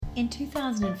In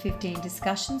 2015,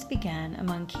 discussions began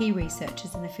among key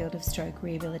researchers in the field of stroke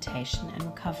rehabilitation and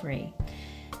recovery.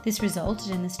 This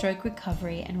resulted in the Stroke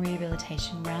Recovery and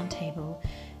Rehabilitation Roundtable,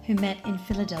 who met in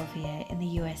Philadelphia in the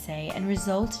USA, and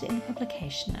resulted in the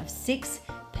publication of 6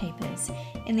 papers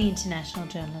in the International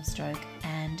Journal of Stroke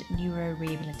and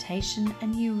Neurorehabilitation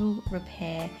and Neural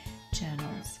Repair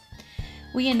journals.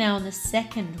 We are now on the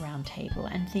second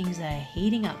roundtable, and things are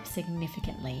heating up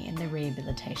significantly in the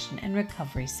rehabilitation and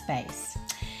recovery space.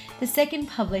 The second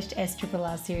published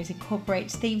SRRR series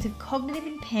incorporates themes of cognitive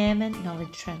impairment,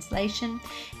 knowledge translation,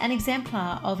 an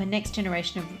exemplar of a next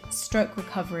generation of stroke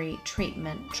recovery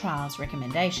treatment trials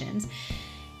recommendations,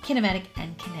 kinematic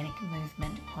and kinetic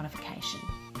movement quantification.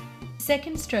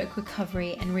 Second Stroke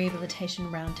Recovery and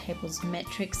Rehabilitation Roundtable's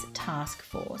Metrics Task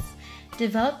Force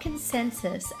developed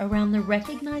consensus around the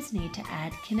recognised need to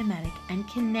add kinematic and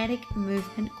kinetic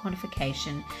movement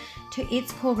quantification to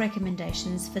its core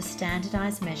recommendations for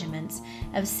standardised measurements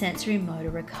of sensory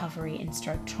motor recovery in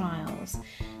stroke trials.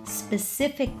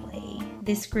 Specifically,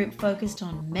 this group focused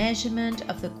on measurement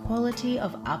of the quality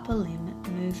of upper limb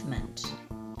movement.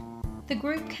 The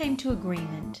group came to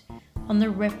agreement on the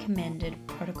recommended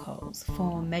protocols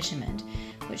for measurement,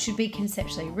 which should be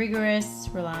conceptually rigorous,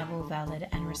 reliable, valid,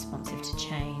 and responsive to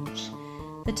change.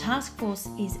 The task force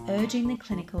is urging the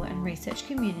clinical and research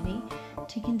community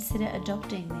to consider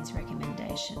adopting these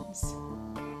recommendations.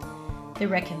 The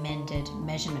recommended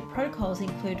measurement protocols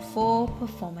include 4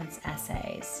 performance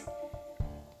assays: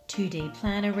 2D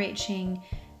planar reaching,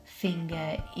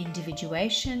 finger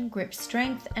individuation, grip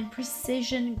strength, and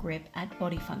precision grip at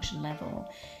body function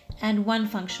level, and 1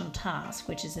 functional task,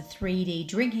 which is a 3D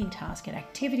drinking task at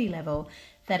activity level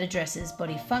that addresses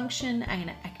body function and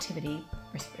activity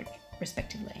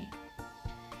respectively.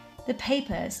 The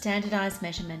paper, Standardized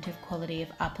Measurement of Quality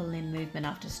of Upper Limb Movement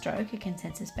After Stroke, a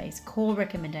consensus-based core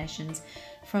recommendations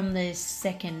from the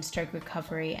second Stroke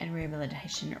Recovery and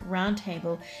Rehabilitation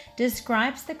Roundtable,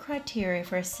 describes the criteria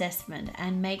for assessment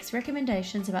and makes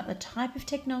recommendations about the type of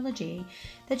technology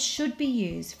that should be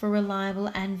used for reliable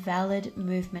and valid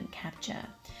movement capture.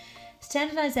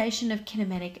 Standardization of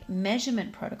kinematic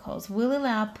measurement protocols will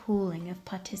allow pooling of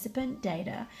participant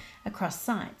data across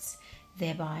sites,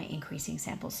 thereby increasing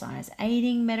sample size,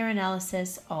 aiding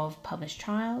meta-analysis of published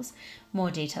trials,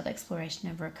 more detailed exploration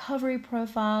of recovery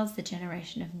profiles, the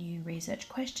generation of new research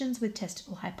questions with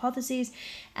testable hypotheses,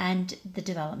 and the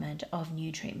development of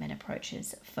new treatment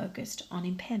approaches focused on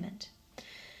impairment.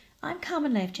 I'm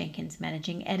Carmen Leif-Jenkins,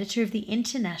 Managing Editor of the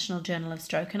International Journal of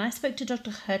Stroke, and I spoke to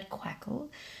Dr. Gert Kwakkel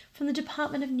from the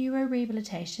Department of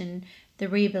Neurorehabilitation, the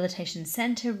Rehabilitation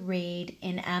Centre REED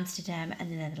in Amsterdam and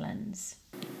the Netherlands.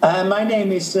 My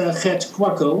name is Gert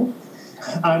Kwakkel.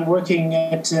 I'm working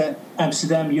at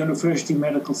Amsterdam University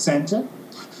Medical Center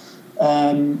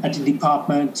at the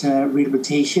Department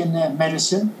Rehabilitation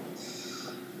Medicine,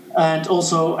 and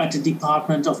also at the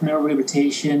Department of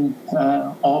Neurorehabilitation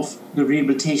of the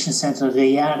Rehabilitation Center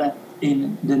READE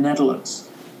in the Netherlands.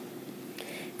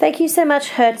 Thank you so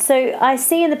much, Gert. So I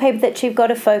see in the paper that you've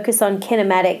got a focus on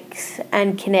kinematics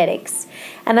and kinetics.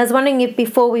 And I was wondering if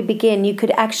before we begin, you could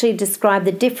actually describe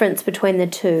the difference between the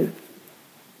two.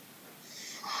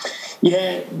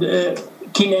 Yeah, the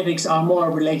kinetics are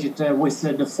more related with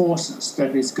the forces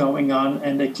that is going on,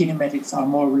 and the kinematics are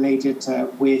more related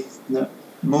with the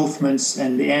movements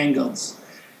and the angles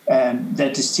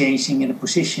that is changing and the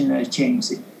position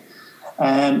changing.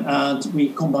 And we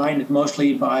combine it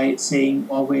mostly by saying,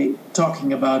 well, we're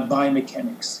talking about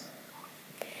biomechanics.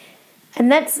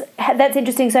 And that's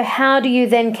interesting. So how do you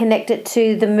then connect it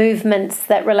to the movements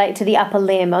that relate to the upper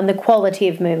limb on the quality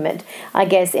of movement, I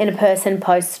guess, in a person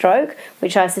post-stroke,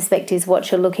 which I suspect is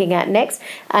what you're looking at next.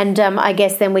 And I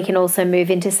guess then we can also move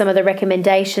into some of the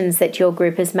recommendations that your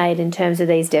group has made in terms of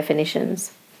these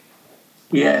definitions.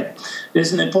 Yeah,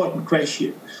 there's an important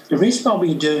question. The reason why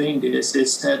we're doing this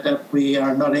is that we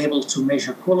are not able to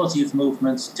measure quality of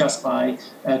movements just by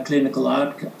clinical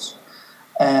outcomes.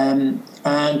 And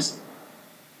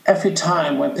every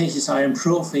time when patients are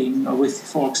improving with,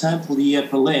 for example, the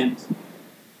upper limb,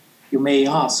 you may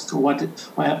ask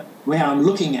where I'm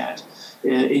looking at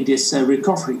in this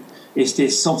recovery. Is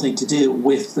this something to do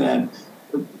with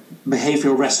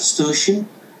behavioral restitution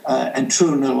and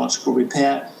true neurological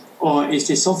repair? Or is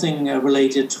this something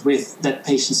related with that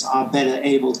patients are better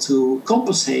able to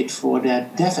compensate for their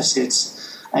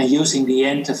deficits and using the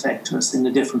end effectors in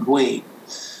a different way?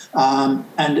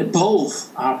 And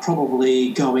both are probably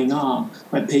going on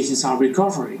when patients are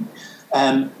recovering.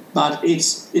 But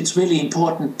it's really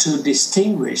important to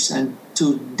distinguish and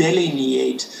to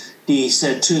delineate these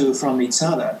two from each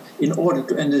other in order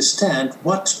to understand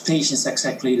what patients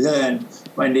exactly learn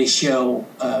when they show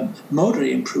motor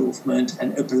improvement and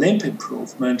upper limb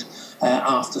improvement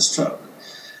after stroke.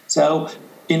 So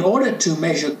in order to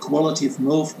measure quality of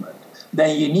movement,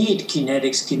 then you need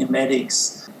kinetics,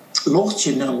 kinematics,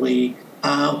 longitudinally,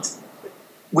 and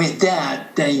with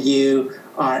that, then you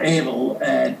are able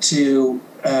to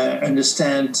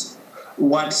understand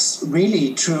what's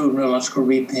really true neurological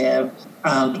repair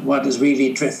and what is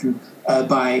really driven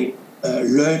by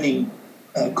learning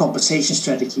compensation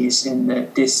strategies in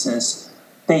this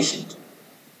patient.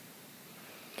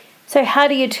 So how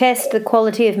do you test the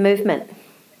quality of movement?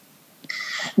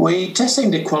 We're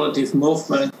testing the quality of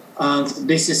movement, and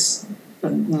this is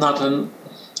not a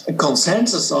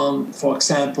consensus on. For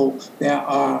example, there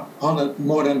are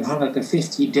more than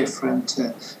 150 different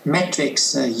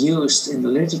metrics used in the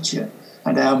literature,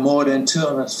 and there are more than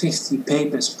 250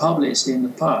 papers published in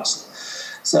the past.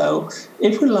 So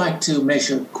if we like to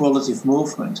measure quality of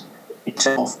movement in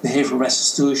terms of behavioral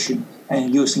restitution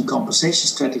and using compensation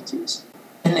strategies,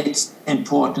 then it's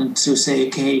important to say,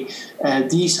 okay,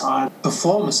 these are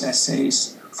performance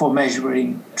assays for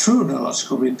measuring true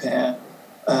neurological repair,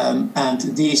 and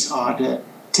these are the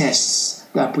tests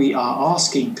that we are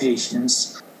asking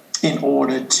patients in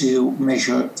order to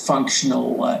measure functional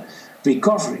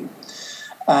recovery.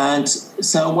 And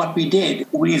so what we did,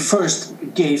 we first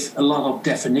gave a lot of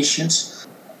definitions.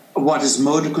 What is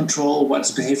motor control, what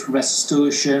is behavioral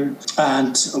restitution,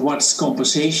 and what is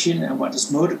compensation, and what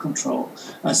is motor control.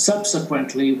 And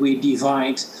subsequently, we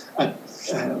divide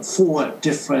 4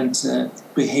 different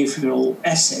behavioral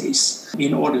assays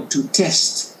in order to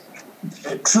test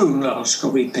true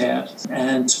neurological repair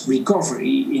and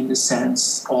recovery in the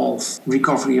sense of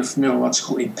recovery of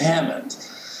neurological impairment.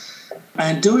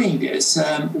 And doing this,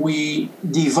 we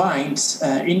defined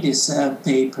in this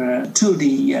paper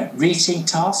 2D reaching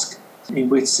task, in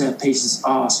which patients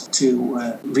are asked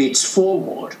to reach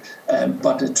forward,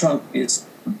 but the trunk is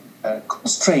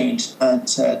constrained and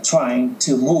trying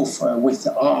to move with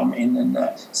the arm in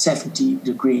a 70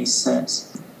 degrees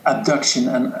abduction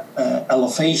and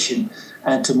elevation,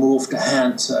 and to move the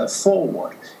hand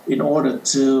forward in order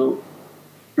to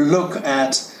look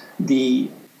at the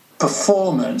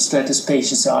performance that these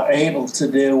patients are able to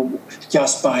do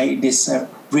just by this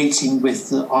reaching with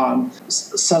the arm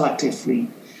selectively.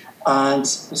 And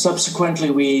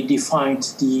subsequently, we defined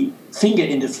the finger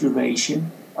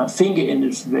interfluation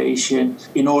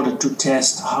in order to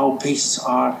test how patients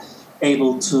are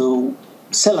able to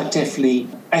selectively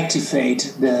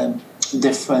activate the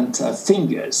different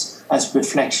fingers as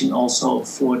reflection also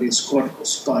for this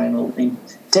corticospinal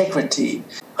integrity.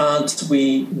 And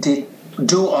we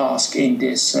do ask in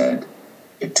this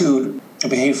 2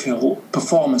 behavioral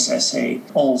performance assay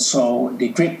also the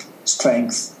grip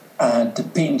strength and the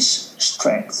pinch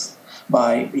strength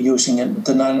by using a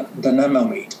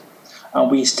dynamometer.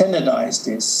 And we standardize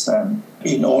this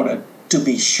in order to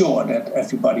be sure that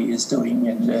everybody is doing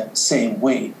in the same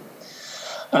way.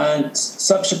 And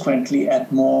subsequently, at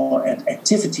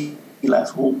activity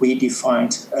level, we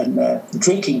defined a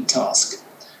drinking task.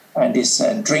 And this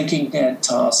drinking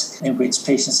task in which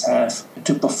patients have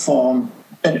to perform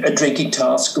a drinking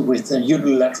task with a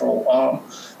unilateral arm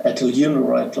at the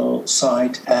unilateral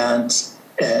side and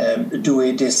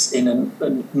doing this in a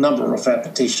number of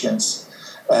repetitions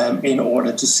in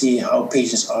order to see how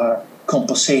patients are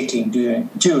compensating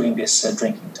during this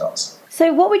drinking task.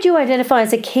 So what would you identify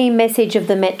as a key message of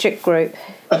the metric group?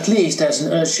 At least there's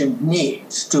an urgent need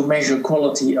to measure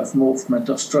quality of movement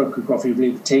of stroke recovery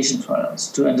rehabilitation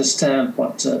trials, to understand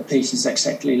what patients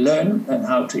exactly learn and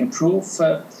how to improve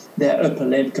their upper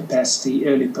limb capacity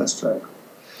early post-stroke.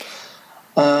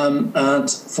 And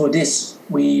for this,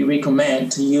 we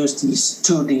recommend to use these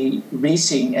 2D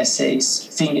reaching assays,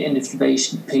 finger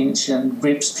interfluation, pinch, and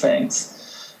grip strength,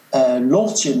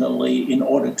 longitudinally in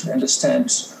order to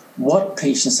understand what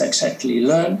patients exactly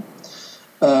learn,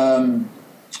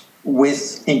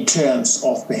 in terms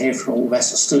of behavioral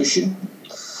restitution,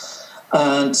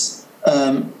 and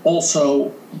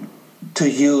also to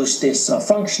use this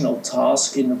functional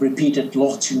task in a repeated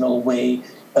longitudinal way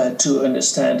to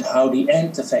understand how the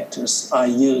end effectors are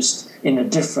used in a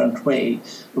different way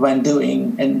when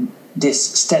doing this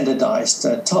standardized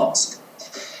task.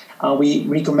 We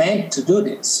recommend to do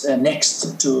this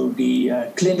next to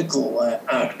the clinical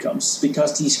outcomes,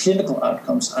 because these clinical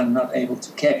outcomes are not able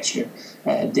to capture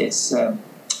these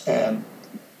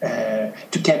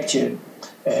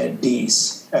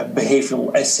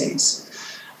behavioral assays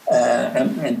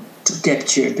and to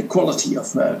capture the quality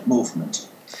of movement.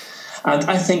 And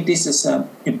I think this is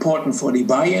important for the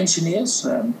bioengineers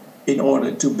in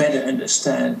order to better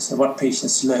understand what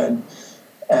patients learn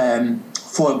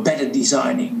for better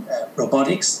designing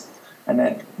robotics. And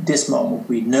at this moment,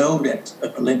 we know that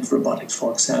upper limb robotics,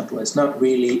 for example, is not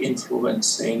really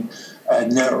influencing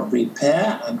neural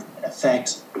repair. And in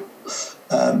fact,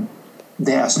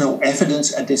 there's no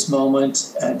evidence at this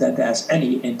moment that there's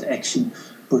any interaction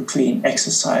between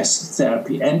exercise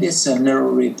therapy and this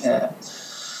neural repair.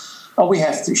 We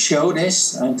have to show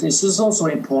this, and this is also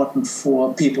important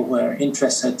for people who are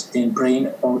interested in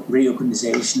brain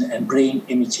reorganization and brain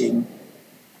imaging,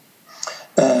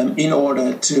 in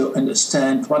order to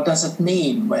understand what does it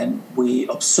mean when we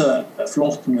observe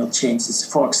longitudinal changes,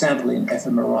 for example in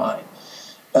fMRI,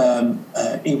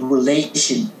 in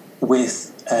relation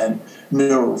with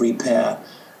neural repair,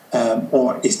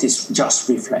 or is this just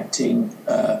reflecting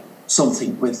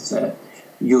something with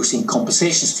using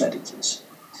compensation strategies?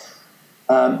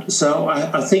 So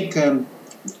I think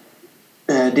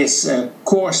this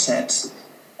core set,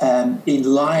 in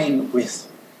line with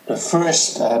the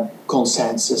first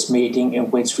consensus meeting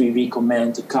in which we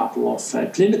recommend a couple of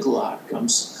clinical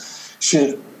outcomes,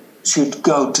 should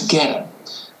go together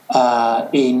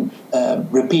in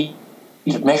repeated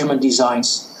measurement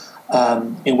designs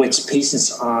in which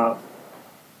patients are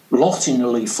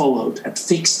longitudinally followed at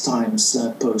fixed times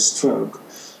post-stroke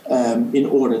in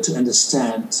order to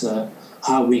understand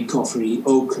how recovery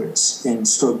occurs in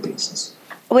stroke patients.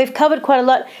 We've covered quite a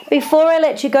lot. Before I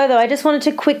let you go, though, I just wanted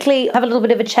to quickly have a little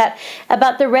bit of a chat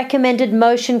about the recommended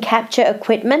motion capture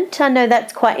equipment. I know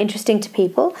that's quite interesting to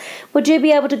people. Would you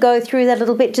be able to go through that a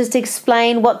little bit, just to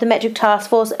explain what the Metric Task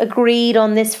Force agreed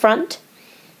on this front?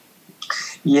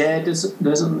 Yeah, there's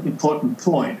an important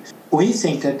point. We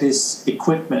think that this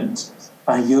equipment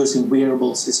using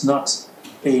wearables is not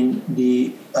in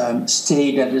the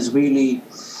state that is really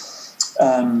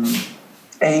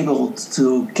able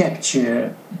to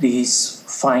capture these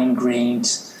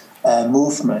fine-grained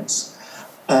movements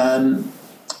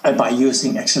by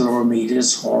using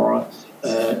accelerometers or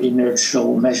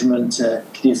inertial measurement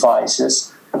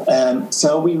devices.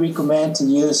 So we recommend to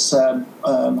use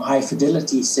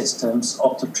high-fidelity systems,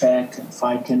 OptoTrack and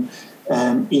Viken,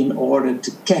 in order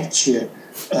to capture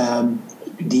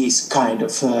these kind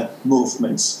of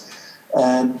movements.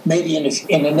 Maybe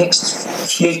in the next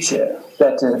future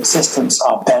that the systems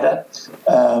are better,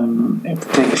 in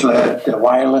particular the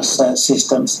wireless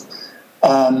systems.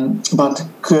 But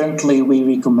currently we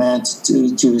recommend to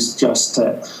use just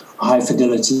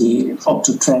high-fidelity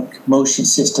OptoTrack motion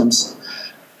systems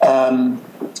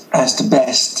as the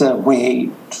best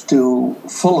way to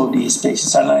follow these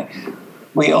patients. And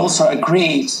we also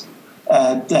agreed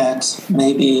that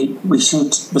maybe we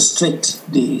should restrict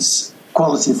these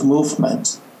quality of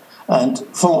movement, and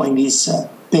following these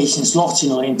patients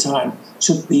longitudinally in time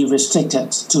should be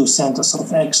restricted to centers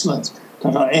of excellence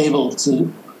that are able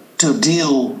to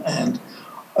deal and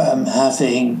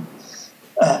having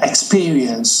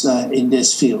experience in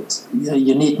this field.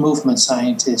 You need movement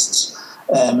scientists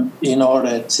in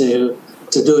order to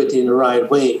do it in the right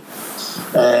way.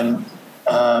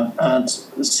 And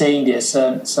saying this,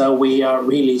 so we are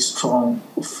really strong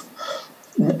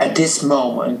at this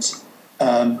moment,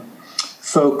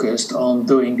 focused on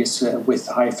doing this with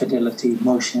high-fidelity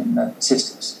motion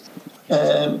systems.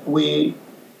 We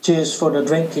choose for the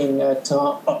drinking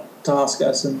task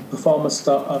as a performance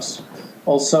task,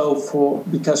 also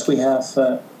because we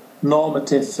have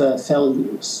normative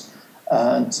values.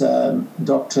 And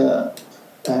Dr.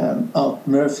 Alt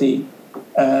Murphy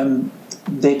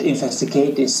did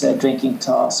investigate this drinking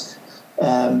task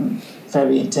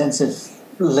very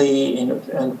intensively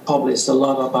and published a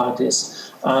lot about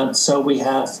this. And so we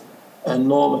have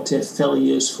normative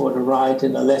values for the right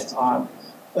and the left arm,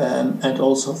 and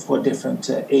also for different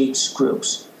age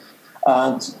groups.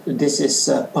 And this is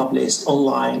published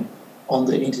online on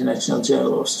the International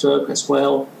Journal of Stroke as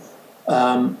well.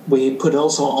 We put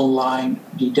also online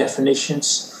the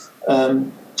definitions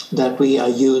that we are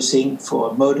using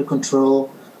for motor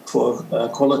control, for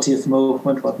quality of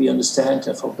movement, what we understand,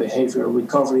 and for behavioral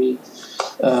recovery,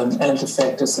 and the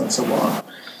factors and so on.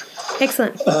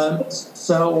 Excellent.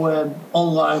 So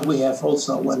online we have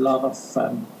also a lot of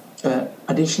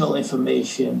additional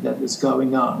information that is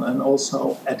going on, and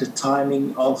also at the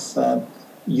timing of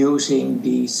using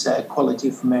these quality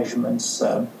of measurements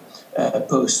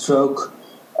post-stroke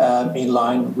in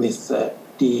line with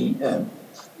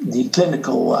the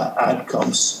clinical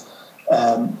outcomes,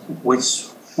 which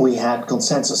we had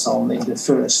consensus on in the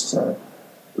first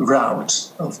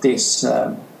round of this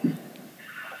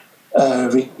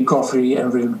recovery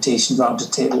and rehabilitation round the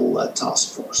table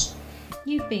task force.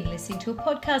 You've been listening to a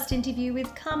podcast interview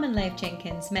with Carmen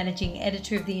Leif-Jenkins, Managing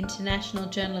Editor of the International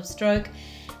Journal of Stroke,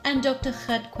 and Dr.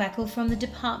 Gert Kwakkel from the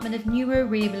Department of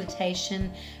Neurorehabilitation,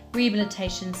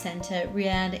 Rehabilitation Centre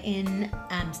Riyadh in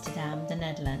Amsterdam, the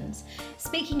Netherlands,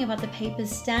 speaking about the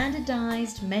paper's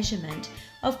standardised measurement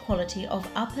of quality of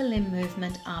upper limb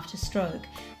movement after stroke,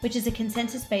 which is a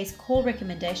consensus-based core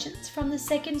recommendations from the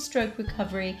second Stroke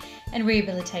Recovery and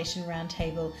Rehabilitation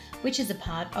Roundtable, which is a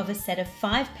part of a set of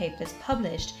 5 papers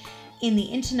published in the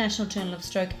International Journal of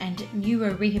Stroke and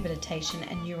Neurorehabilitation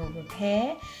and Neural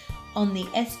Repair on the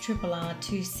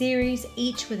SRRR2 series,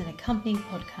 each with an accompanying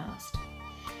podcast.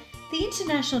 The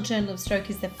International Journal of Stroke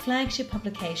is the flagship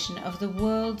publication of the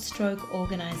World Stroke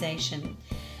Organization.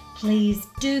 Please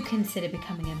do consider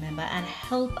becoming a member and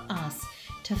help us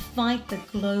to fight the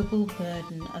global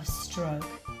burden of stroke.